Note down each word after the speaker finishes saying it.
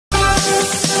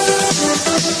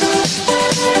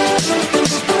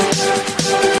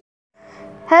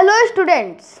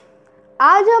Students,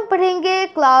 आज हम पढ़ेंगे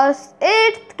क्लास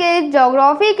 8 के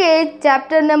ज्योग्राफी के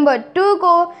चैप्टर नंबर 2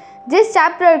 को, जिस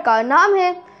चैप्टर का नाम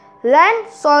है land,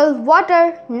 soil,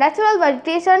 water, natural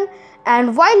vegetation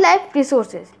and wild life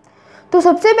resources. तो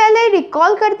सबसे पहले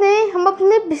रिकॉल करते हैं हम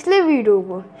अपने पिछले वीडियो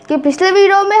को कि पिछले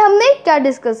वीडियो में हमने क्या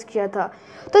डिस्कस किया था।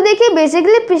 तो देखिए,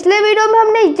 बेसिकली पिछले वीडियो में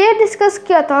हमने ये डिस्कस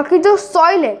किया था कि जो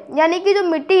सॉइल है यानी कि जो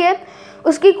मिट्टी है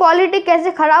उसकी क्वालिटी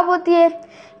कैसे ख़राब होती है,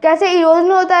 कैसे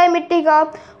इरोजन होता है मिट्टी का,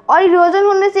 और इरोजन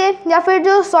होने से या फिर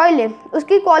जो सॉइल है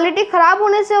उसकी क्वालिटी ख़राब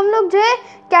होने से हम लोग जो है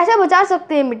कैसे बचा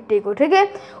सकते हैं मिट्टी को। ठीक है,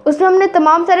 उसमें हमने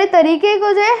तमाम सारे तरीके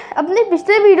को जो है अपने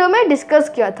पिछले वीडियो में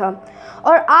डिस्कस किया था।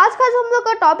 और आज का जो हम लोग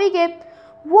का टॉपिक है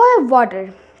वो है वाटर।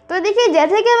 तो देखिए,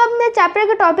 जैसे कि हम अपने चैप्टर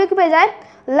के टॉपिक पे जाए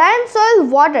लैंड, सॉइल,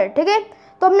 वाटर। ठीक है,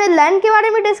 तो हमने लैंड के बारे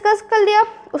में डिस्कस कर लिया,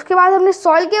 उसके बाद हमने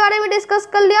सॉइल के बारे में डिस्कस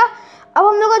कर लिया। अब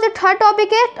हम लोग का जो थर्ड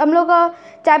टॉपिक है हम लोग का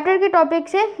चैप्टर के टॉपिक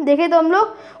से देखें तो हम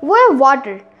लोग वो है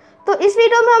वाटर। तो इस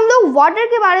वीडियो में हम लोग वाटर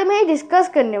के बारे में ही डिस्कस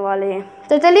करने वाले हैं।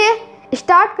 तो चलिए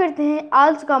स्टार्ट करते हैं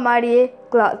आज का हमारी ये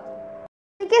क्लास।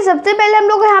 देखिए, सबसे पहले हम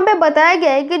लोग को यहाँ पे बताया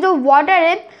गया है कि जो वाटर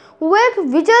है वो एक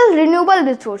विचल रिन्यूएबल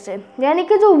रिसोर्स है, यानी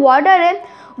कि जो वाटर है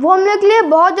वो हम लोग के लिए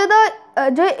बहुत ज़्यादा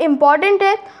जो इम्पॉर्टेंट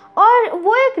है और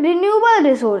वो एक रिन्यूएबल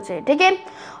रिसोर्स है। ठीक है,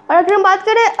 और अगर हम बात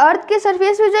करें अर्थ के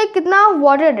सरफेस पे जो कितना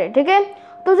वाटर है, ठीक है,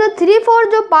 तो जो 3/4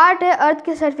 जो पार्ट है अर्थ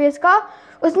के सरफेस का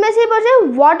उसमें सिर्फ और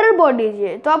सिर्फ वाटर बॉडीज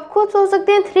है। तो आप खुद सोच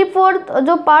सकते हैं 3/4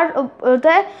 जो पार्ट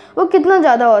होता है वो कितना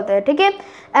ज़्यादा होता है। ठीक है,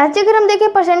 ऐसे अगर हम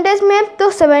देखें परसेंटेज में तो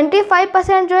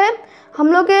 75% जो है हम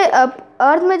लोग के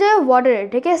अर्थ में जो है वाटर है।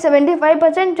 ठीक है,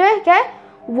 75% जो है क्या है,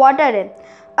 वाटर है।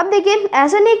 अब देखिए,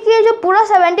 ऐसा नहीं कि ये जो पूरा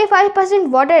 75%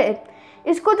 वाटर है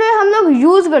इसको जो है हम लोग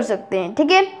यूज़ कर सकते हैं।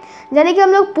 ठीक है, यानी कि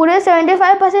हम लोग पूरे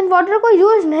 75% वाटर को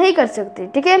यूज़ नहीं कर सकते।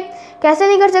 ठीक है, कैसे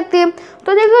नहीं कर सकते?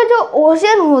 तो देखिए, जो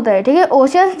ओशियन होता है, ठीक है,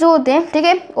 ओशियंस जो होते हैं, ठीक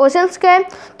है, ओशियंस क्या है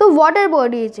तो वाटर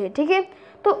बॉडीज है। ठीक है,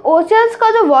 तो ओशियंस का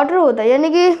जो वाटर होता है यानी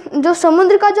कि जो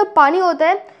समुद्र का जो पानी होता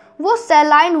है वो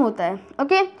सैलाइन होता है।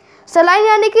 ओके, सैलाइन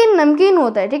यानी कि नमकीन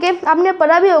होता है। ठीक है, आपने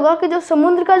पढ़ा भी होगा कि जो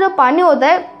समुद्र का जो पानी होता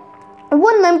है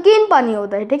वो नमकीन पानी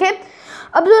होता है। ठीक है,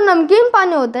 अब जो नमकीन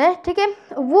पानी होता है, ठीक है,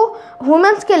 वो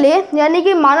ह्यूमंस के लिए यानी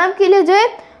कि मानव के लिए जो है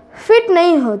फिट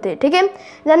नहीं होते। ठीक है,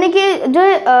 यानी कि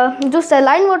जो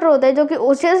सैलाइन वाटर होता है जो कि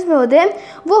ओशियंस में होते हैं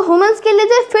वो ह्यूमंस के लिए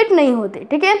जो फिट नहीं होते।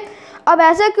 ठीक है, अब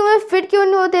ऐसा क्यों फिट क्यों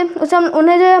नहीं होते? उसे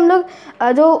उन्हें जो है हम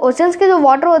लोग जो ओशियंस के जो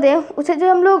वाटर होते हैं उसे जो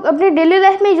हम लोग अपनी डेली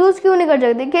लाइफ में यूज़ क्यों नहीं कर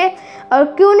सकते कि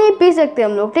क्यों नहीं पी सकते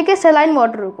हम लोग? ठीक है, सैलाइन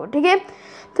वाटर को। ठीक है,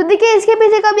 तो देखिए इसके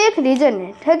पीछे का भी एक रीज़न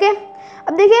है। ठीक है,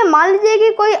 अब देखिए, मान लीजिए कि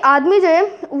कोई आदमी जो है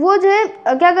वो जो है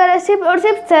क्या कर रहा है, सिर्फ और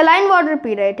सिर्फ सैलाइन वाटर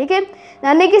पी रहा है। ठीक है,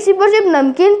 यानी कि सिर्फ और सिर्फ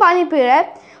नमकीन पानी पी रहा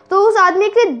है, तो उस आदमी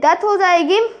की डेथ हो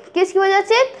जाएगी। किसकी वजह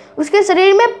से? उसके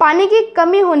शरीर में पानी की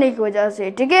कमी होने की वजह से।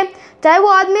 ठीक है, चाहे वो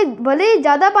आदमी भले ही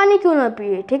ज़्यादा पानी क्यों ना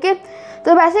पिए। ठीक है,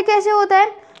 तो वैसे कैसे होता है?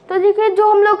 तो देखिए, जो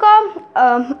हम लोग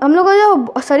का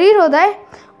जो शरीर होता है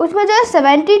उसमें जो है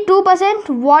 72%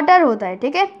 वाटर होता है।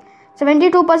 ठीक है,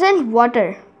 72%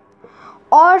 वाटर,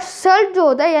 और सल्ट जो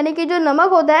होता है यानी कि जो नमक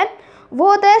होता है वो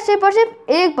होता है सिर्फ और सिर्फ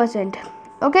 1%।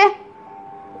 ओके,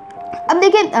 अब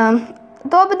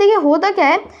देखिए होता क्या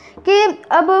है कि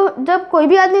अब जब कोई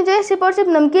भी आदमी जो है सिर्फ और सिर्फ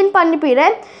नमकीन पानी पी रहा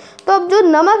है तो अब जो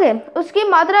नमक है उसकी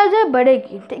मात्रा जो है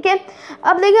बढ़ेगी। ठीक है,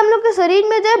 अब देखिए हम लोग के शरीर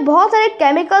में जो है बहुत सारे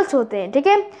केमिकल्स होते हैं। ठीक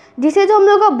है, जिसे जो हम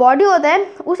लोग का बॉडी होता है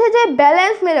उसे जो है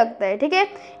बैलेंस में रखता है। ठीक है,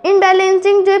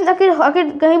 इनबैलेंसिंग जो है आखिर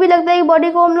कहीं भी लगता है कि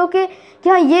बॉडी को हम लोग के कि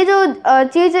हाँ ये जो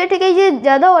चीज़ है, ठीक है, ये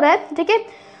ज़्यादा हो रहा है। ठीक है,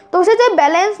 तो उसे जो है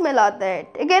बैलेंस में लाता है।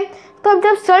 ठीक है, तो अब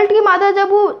जब सल्ट की मात्रा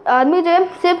जब वो आदमी जो है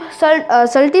सिर्फ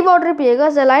सल्टी वाटर पिएगा,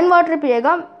 सैलाइन वाटर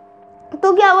पिएगा,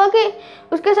 तो क्या होगा कि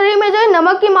उसके शरीर में जो है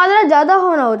नमक की मात्रा ज़्यादा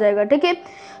होना हो जाएगा। ठीक है,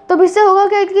 तो इससे होगा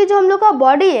क्या कि जो हम लोग का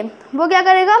बॉडी है वो क्या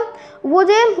करेगा, वो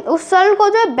जो है उस सल्ट को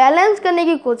जो है बैलेंस करने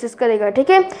की कोशिश करेगा। ठीक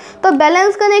है, तो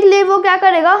बैलेंस करने के लिए वो क्या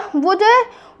करेगा, वो जो है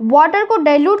वाटर को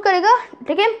डाइल्यूट करेगा।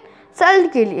 ठीक है,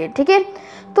 सल्ट के लिए। ठीक है,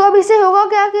 तो अब इससे होगा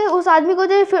क्या कि उस आदमी को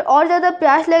जो है फिर और ज़्यादा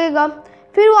प्यास लगेगा,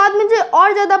 फिर वो आदमी जो है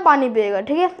और ज़्यादा पानी पिएगा।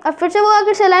 ठीक है, अब फिर से वो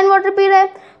अगर सैलाइन वाटर पी रहा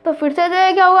है तो फिर से जो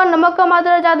है क्या होगा, नमक का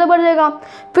मात्रा ज़्यादा बढ़ जाएगा।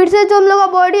 फिर से जो हम लोग का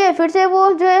बॉडी है फिर से वो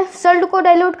जो है सल्ट को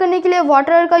डाइल्यूट करने के लिए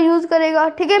वाटर का यूज़ करेगा।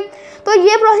 ठीक है, तो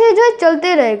ये प्रोसेस जो है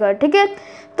चलते रहेगा। ठीक है,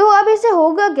 तो अब इससे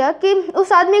होगा क्या कि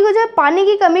उस आदमी को जो है पानी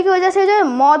की कमी की वजह से जो है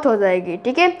मौत हो जाएगी।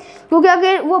 ठीक है, क्योंकि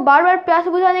अगर वो बार बार प्यास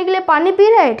बुझाने के लिए पानी पी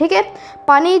रहा है, ठीक है,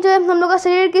 पानी जो है हम लोग का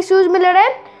शरीर किस यूज में ले रहा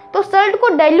है तो सल्ट को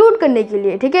डाइल्यूट करने के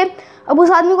लिए। ठीक है, अब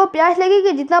उस आदमी को प्यास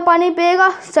लगेगी, जितना पानी पिएगा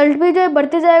सल्ट भी जो है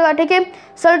बढ़ते जाएगा। ठीक है,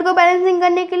 सल्ट को बैलेंसिंग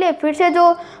करने के लिए फिर से जो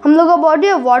हम लोग का बॉडी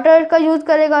है वाटर का यूज़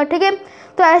करेगा। ठीक है,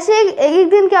 तो ऐसे एक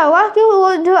दिन क्या हुआ कि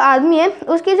वो जो आदमी है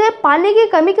उसकी जो पानी की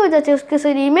कमी की वजह से उसके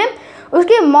शरीर में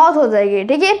उसकी मौत हो जाएगी,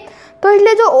 ठीक है। तो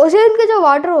इसलिए जो ओशन के जो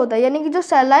वाटर होता है, यानी कि जो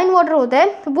सैलाइन वाटर होता है,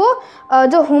 वो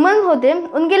जो ह्यूमन होते हैं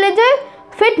उनके लिए जो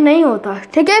फिट नहीं होता,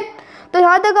 ठीक है। तो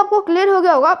यहाँ तक आपको क्लियर हो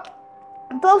गया होगा।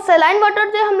 तो सैलाइन वाटर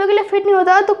जो हम लोग के लिए फिट नहीं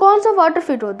होता, तो कौन सा वाटर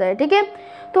फिट होता है, ठीक है,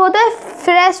 तो होता है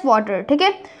फ्रेश वाटर, ठीक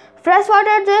है। फ्रेश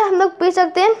वाटर जो है हम लोग पी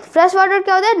सकते हैं। फ्रेश वाटर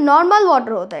क्या होता है, नॉर्मल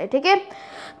वाटर होता है, ठीक है।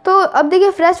 तो अब देखिए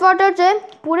फ्रेश वाटर जो है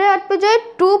पूरे अर्थ पे जो है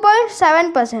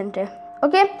 2.7% है,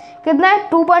 ओके। कितना है,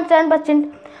 2.7%।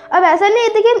 अब ऐसा नहीं है,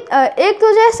 देखिए एक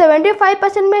तो जो है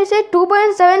 75% में से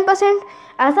 2.7%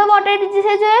 ऐसा वाटर है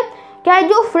जिसे जो है क्या है,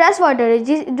 जो फ्रेश वाटर है,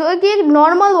 जो कि एक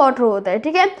नॉर्मल वाटर होता है,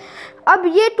 ठीक है। अब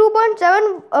ये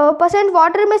 2.7%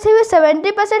 वाटर में से भी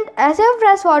 70% ऐसे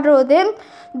फ्रेश वाटर होते हैं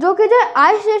जो कि जो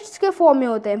आइस के फॉर्म में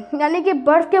होते हैं, यानी कि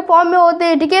बर्फ़ के फॉर्म में होते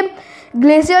हैं, ठीक है।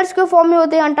 ग्लेशियर्स के फॉर्म में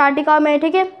होते हैं अंटार्कटिका में,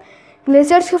 ठीक है,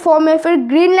 ग्लेशियर्स के फॉर्म में। फिर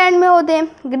ग्रीनलैंड में होते हैं।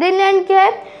 ग्रीनलैंड क्या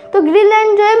है, तो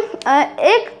ग्रीनलैंड जो है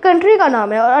एक कंट्री का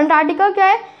नाम है, और अंटार्कटिका क्या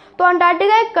है, तो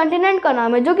अंटार्कटिका एक कंटिनेंट का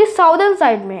नाम है जो कि साउदर्न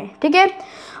साइड में है, ठीक है।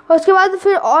 उसके बाद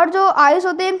फिर और जो आइस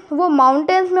होते हैं वो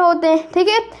माउंटेन्स में होते हैं, ठीक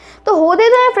है। तो होते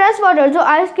तो है फ्रेश वाटर जो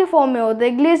आइस के फॉर्म में होते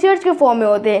हैं, ग्लेशियर्स के फॉर्म में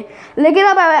होते हैं, लेकिन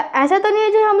अब ऐसा तो नहीं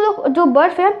है जो हम लोग जो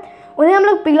बर्फ़ है उन्हें हम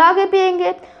लोग पिघला के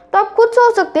पियेंगे। तो आप खुद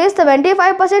सोच सकते हैं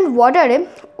 75% वाटर है,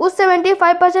 उस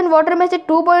 75% वाटर में से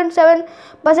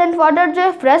 2.7% वाटर जो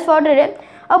है फ्रेश वाटर है।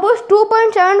 अब उस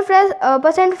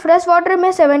 2.7% फ्रेश वाटर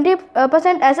में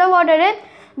 70% ऐसा वाटर है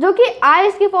जो कि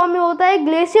आइस के फॉर्म में होता है,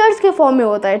 ग्लेशियर्स के फॉर्म में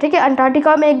होता है, ठीक है,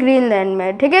 अंटार्कटिका में, ग्रीनलैंड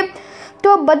में, ठीक है।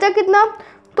 तो बचा कितना,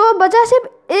 तो बचा सिर्फ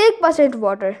 1%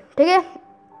 वाटर, ठीक है।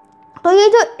 तो ये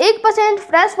जो 1%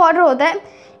 फ्रेश वाटर होता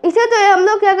है इसे तो हम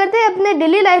लोग क्या करते हैं अपने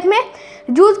डेली लाइफ में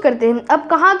यूज़ करते हैं। अब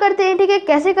कहाँ करते हैं, ठीक है,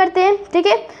 कैसे करते हैं, ठीक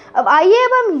है, अब आइए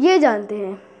अब हम ये जानते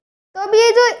हैं। तो अब ये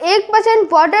जो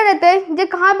 1% वाटर रहता है ये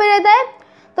कहाँ पे रहता है,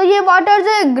 तो ये वाटर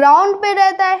जो है ग्राउंड पे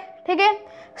रहता है, ठीक है,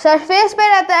 सरफेस पे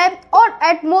रहता है और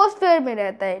एटमॉस्फेयर में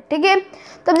रहता है, ठीक है।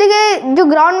 तब देखिए जो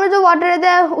ग्राउंड में जो वाटर रहता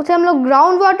है उसे हम लोग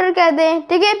ग्राउंड वाटर कहते हैं,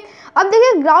 ठीक है। अब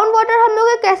देखिए ग्राउंड वाटर हम लोग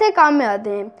के कैसे काम में आते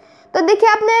हैं, तो देखिए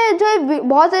आपने जो है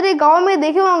बहुत सारे गांव में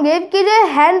देखे होंगे कि जो है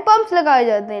हैंड पंप्स लगाए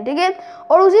जाते हैं, ठीक है,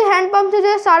 और उसी हैंड पंप से जो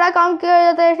है सारा काम किया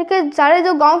जाता है, ठीक है। सारे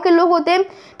जो गांव के लोग होते हैं,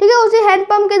 ठीक है, उसी हैंड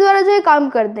पंप के द्वारा जो है काम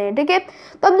करते हैं, ठीक है।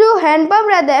 तब जो हैंड पंप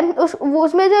रहता है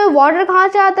उसमें जो है वाटर कहाँ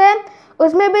से आता है,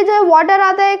 उसमें भी जो है वाटर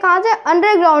आता है कहाँ से,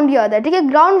 अंडरग्राउंड ही आता है, ठीक है,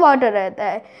 ग्राउंड वाटर रहता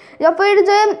है। या फिर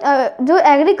जो है जो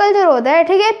एग्रीकल्चर होता है,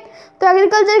 ठीक है, तो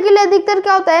एग्रीकल्चर के लिए अधिकतर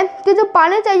क्या होता है कि जो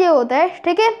पानी चाहिए होता है,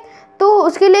 ठीक है, तो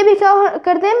उसके लिए भी क्या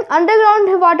करते हैं, अंडरग्राउंड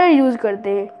वाटर यूज़ करते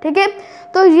हैं, ठीक है।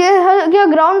 तो ये क्या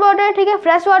ग्राउंड वाटर, ठीक है,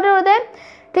 फ्रेश वाटर होता है,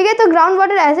 ठीक है। तो ग्राउंड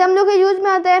वाटर ऐसे हम लोग के यूज़ में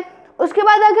आता है। उसके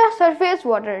बाद आ गया सरफेस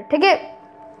वाटर, ठीक है,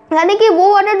 यानी कि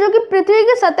वो वाटर जो कि पृथ्वी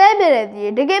की सतह पे रहती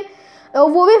है, ठीक है,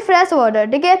 वो भी फ्रेश वाटर,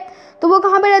 ठीक है। तो वो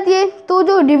कहाँ पे रहती है, तो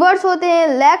जो रिवर्स होते हैं,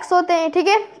 लेक्स होते हैं, ठीक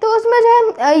है, तो उसमें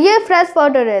जो है ये फ्रेश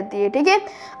वाटर रहती है, ठीक है।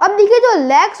 अब देखिए जो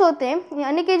लेक्स होते हैं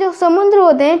यानी कि जो समुद्र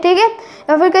होते हैं, ठीक है,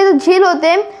 या फिर कहीं जो झील होते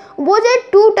हैं, वो जो है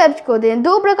 2 टाइप्स के होते हैं,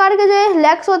 2 प्रकार के जो है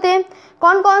लेक्स होते हैं।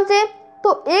 कौन कौन से,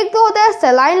 तो एक तो होता है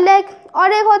सलाइन लेक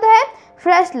और एक होता है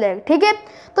फ्रेश लेक, ठीक है।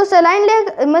 तो सलाइन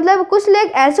लेक मतलब कुछ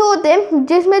लेक ऐसे होते हैं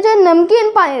जिसमें जो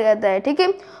नमकीन पानी रहता है, ठीक है,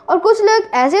 और कुछ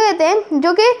लेक ऐसे रहते हैं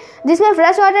जो कि जिसमें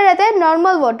फ्रेश वाटर रहता है,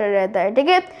 नॉर्मल वाटर रहता है, ठीक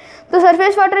है। तो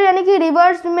सरफेस वाटर यानी कि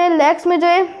रिवर्स में, लेक्स में जो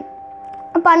है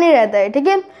पानी रहता है, ठीक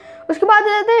है। उसके बाद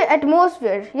रहता है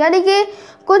एटमॉस्फेयर, यानी कि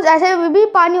कुछ ऐसे भी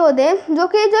पानी होते हैं जो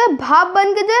कि जो है भाप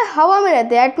बन के जो है हवा में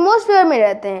रहते हैं, एटमॉस्फेयर में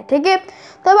रहते हैं, ठीक है।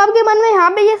 तो अब आपके मन में यहाँ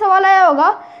पे ये सवाल आया होगा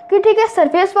कि ठीक है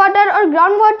सरफेस वाटर और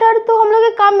ग्राउंड वाटर तो हम लोग के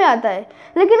काम में आता है,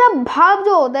 लेकिन अब भाप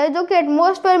जो होता है जो कि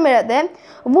एटमॉस्फेयर में रहता है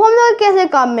वो हम लोग कैसे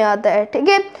काम में आता है, ठीक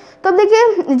है। तो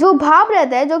देखिए जो भाप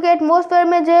रहता है जो कि एटमॉस्फेयर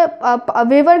में जो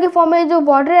वेपर के फॉर्म में जो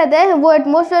वाटर रहता है वो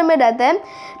एटमॉस्फेयर में रहता है,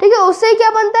 ठीक है, उससे क्या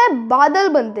बनता है, बादल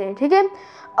बनते हैं, ठीक है।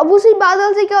 अब उसी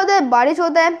बादल से क्या होता है, बारिश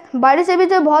होता है। बारिश से भी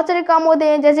जो बहुत सारे काम होते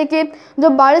हैं, जैसे कि जो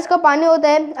बारिश का पानी होता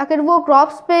है अगर वो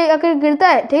क्रॉप्स पे अगर गिरता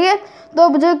है, ठीक है, तो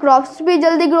जो क्रॉप्स भी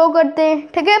जल्दी ग्रो करते हैं,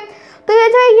 ठीक है। तो ये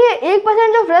जो है ये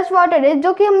 1% जो फ्रेश वाटर है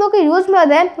जो कि हम लोग के यूज़ में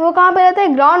आता है वो कहाँ पे रहता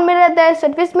है, ग्राउंड में रहता है,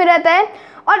 सरफेस में रहता है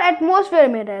और एटमॉस्फेयर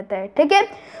में रहता है, ठीक है।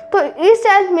 तो इस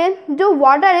सेंस में जो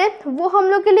वाटर है वो हम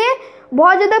लोग के लिए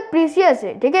बहुत ज़्यादा प्रीशियस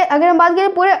है, ठीक है, अगर हम बात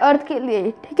करें पूरे अर्थ के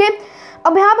लिए, ठीक है।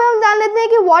 अब यहाँ पे हम जान लेते हैं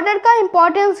कि वाटर का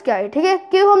इंपॉर्टेंस क्या है, ठीक है,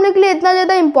 क्यों हम लोग के लिए इतना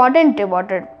ज़्यादा इंपॉर्टेंट है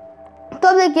वाटर। तो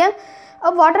अब देखिए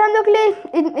अब वाटर हम लोग के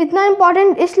लिए इतना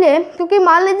इंपॉर्टेंट इसलिए क्योंकि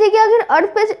मान लीजिए कि अगर अर्थ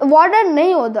पे वाटर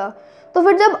नहीं होता तो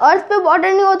फिर जब अर्थ पे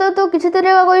वाटर नहीं होता तो किसी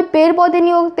तरह का कोई पेड़ पौधे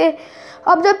नहीं होते,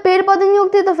 अब जब पेड़ पौधे नहीं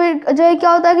उगते तो फिर जो है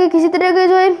क्या होता है कि किसी तरह के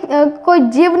जो है कोई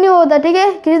जीव नहीं होता, ठीक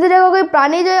है, किसी तरह का कोई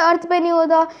प्राणी जो है अर्थ पे नहीं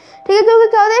होता, ठीक है, क्योंकि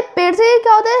क्या होता है पेड़ से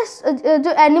क्या होता है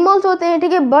जो एनिमल्स होते हैं,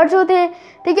 ठीक है, बर्ड्स होते हैं,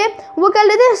 ठीक है, वो क्या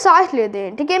लेते हैं, सांस लेते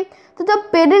हैं, ठीक है। तो जब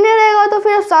पेड़ नहीं रहेगा तो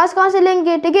फिर सांस कहाँ से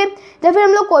लेंगे, ठीक है। जब फिर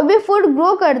हम लोग कोई भी फूड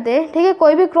ग्रो करते हैं, ठीक है,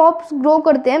 कोई भी क्रॉप्स ग्रो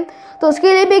करते हैं तो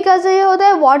उसके लिए भी क्या चाहिए होता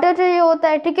है, वाटर चाहिए होता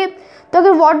है, ठीक है। तो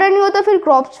अगर वाटर नहीं होता फिर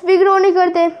क्रॉप्स भी ग्रो नहीं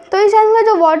करते। तो इस सेंस में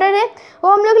जो वाटर है वो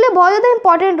हम लोग के लिए बहुत ज़्यादा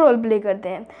इंपॉर्टेंट रोल प्ले करते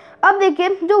हैं। अब देखिए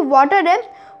जो वाटर है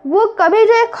वो कभी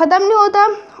जो है ख़त्म नहीं होता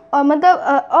और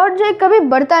मतलब और जो है कभी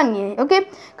बढ़ता नहीं है, ओके,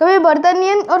 कभी बढ़ता नहीं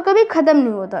है और कभी ख़त्म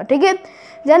नहीं होता, ठीक है।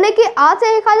 यानी कि आज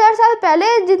से 1000 साल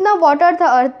पहले जितना वाटर था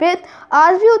अर्थ पे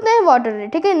आज भी उतना ही वाटर है,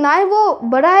 ठीक है, ना ही वो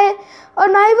बढ़ा है और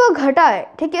ना ही वो घटा है,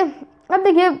 ठीक है। अब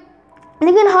देखिए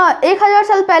लेकिन हाँ 1000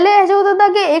 साल पहले ऐसे होता था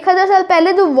कि 1000 साल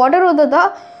पहले जो वाटर होता था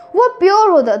वो प्योर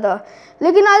होता था,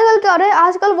 लेकिन आजकल क्या हो रहा है,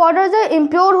 आजकल वाटर जो है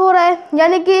इम्प्योर हो रहा है,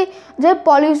 यानी कि जो है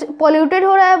पॉल्यूटेड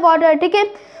हो रहा है वाटर, ठीक है।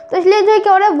 तो इसलिए जो है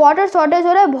क्या हो रहा है, वाटर शॉर्टेज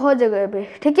हो रहा है बहुत जगह पे,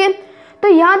 ठीक है। तो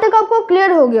यहाँ तक आपको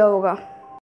क्लियर हो गया होगा।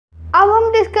 अब हम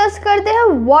डिस्कस करते हैं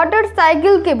वाटर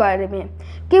साइकिल के बारे में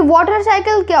कि वाटर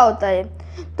साइकिल क्या होता है।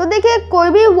 तो देखिए कोई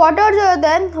भी वाटर जो होता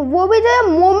है वो भी जो है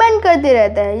मूवमेंट करते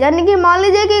रहता है, यानी कि मान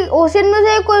लीजिए कि ओशन में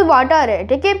से कोई वाटर है,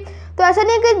 ठीक है, तो ऐसा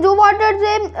नहीं कि जो वाटर जो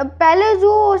है पहले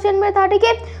जो ओशन में था, ठीक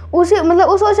है, उसी मतलब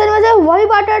उस ओशन में जो वही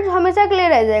वाटर हमेशा के लिए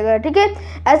रह जाएगा, ठीक है।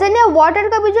 ऐसा नहीं है, वाटर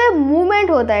का भी जो है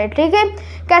मूवमेंट होता है, ठीक है।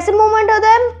 कैसे मूवमेंट होता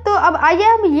है तो अब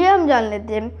आइए हम जान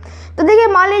लेते हैं। तो देखिए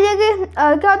मान लीजिए कि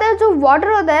क्या होता है, जो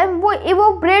वाटर होता है वो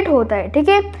इवोपरेट होता है, ठीक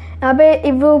है, यहाँ पे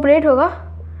इवोपरेट होगा,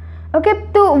 ओके।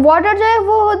 तो वाटर जो है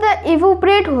वो होता है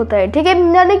इवोपरेट होता है, ठीक है,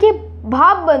 यानी कि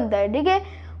भाप बनता है, ठीक है।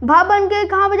 भाप बन के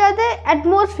कहाँ पे जाते हैं,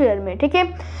 एटमॉस्फेयर में, ठीक है।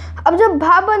 अब जब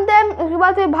भाप बनता है उसके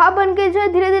बाद फिर भाप बन के जो है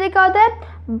धीरे धीरे क्या होता है,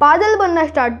 बादल बनना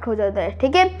स्टार्ट हो जाता है,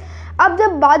 ठीक है। अब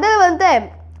जब बादल बनता है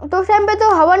तो उस टाइम पे तो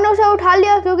हवा ने उसे उठा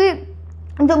लिया क्योंकि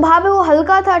जो भाप है वो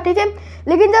हल्का था, ठीक है।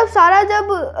 लेकिन जब सारा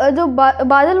जो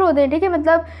बादल होते हैं, ठीक है,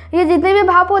 मतलब ये जितने भी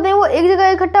भाप होते हैं वो एक जगह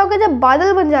इकट्ठा होकर जब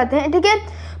बादल बन जाते हैं, ठीक है,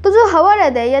 तो जो हवा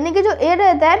रहता है यानी कि जो एयर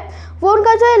रहता है वो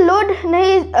उनका जो है लोड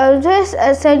नहीं जो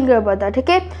है सहन कर पाता, ठीक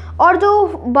है। और जो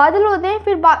बादल होते हैं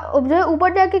फिर जो है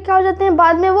ऊपर जाके क्या हो जाते हैं,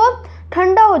 बाद में वो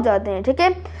ठंडा हो जाते हैं, ठीक है।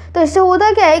 तो इससे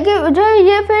होता क्या है कि जो है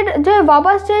ये फिर जो है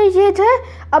वापस से ये जो है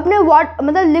अपने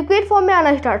मतलब लिक्विड फॉर्म में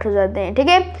आना स्टार्ट हो जाते हैं, ठीक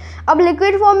है। अब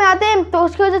लिक्विड फॉर्म में आते हैं तो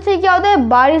उसकी वजह से क्या होता है,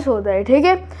 बारिश होता है, ठीक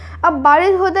है। अब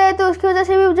बारिश होता है तो उसकी वजह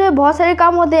से भी जो है बहुत सारे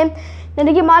काम होते हैं,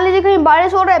 यानी कि मान लीजिए कहीं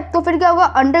बारिश हो रहा है तो फिर क्या होगा,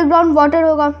 अंडरग्राउंड वाटर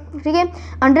होगा, ठीक है।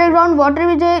 अंडरग्राउंड वाटर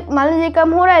भी जो है मान लीजिए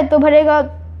कम हो रहा है तो भरेगा,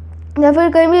 या फिर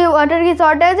कहीं भी वाटर की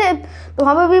शॉर्टेज है तो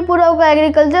वहाँ पर भी पूरा होगा,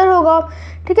 एग्रीकल्चर होगा,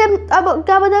 ठीक है। अब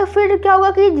क्या पता फिर क्या होगा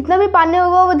कि जितना भी पानी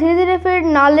होगा वो धीरे धीरे फिर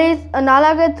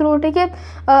नाला के थ्रू, ठीक है,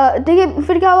 ठीक है,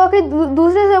 फिर क्या होगा कि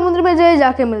दूसरे समुद्र में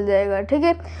जाके मिल जाएगा, ठीक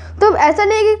है। तो ऐसा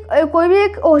नहीं है कि कोई भी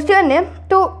एक ओशियन है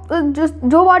तो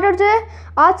जो वाटर जो है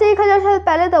आज से 1000 साल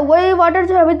पहले था वही वाटर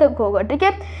जो अभी तक होगा, ठीक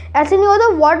है। ऐसे नहीं होता,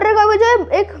 वाटर का भी जो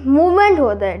है एक मूवमेंट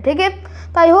होता है, ठीक है।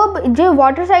 तो आई होप जो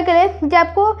वाटर साइकिल है जो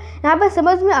आपको यहाँ पे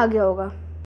समझ में आ गया होगा।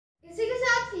 इसी के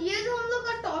साथ ये जो हम लोग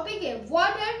का टॉपिक है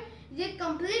वाटर ये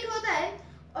कंप्लीट होता है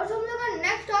और जो हम लोग का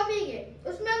नेक्स्ट टॉपिक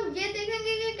है उसमें हम ये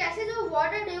देखेंगे कि कैसे जो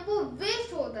वाटर है वो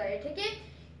वेस्ट होता है, ठीक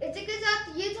है। इसी के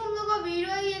साथ ये जो हम लोग का वीडियो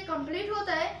है ये कंप्लीट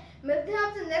होता है। मिलते हैं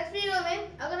आपसे नेक्स्ट वीडियो में।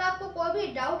 अगर आपको कोई भी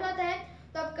डाउट आता है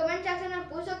तो आप कमेंट सेक्शन में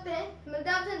पूछ सकते हैं। मिलते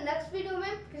हैं आपसे नेक्स्ट वीडियो में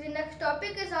किसी नेक्स्ट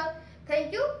टॉपिक के साथ।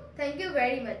 Thank you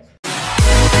very much.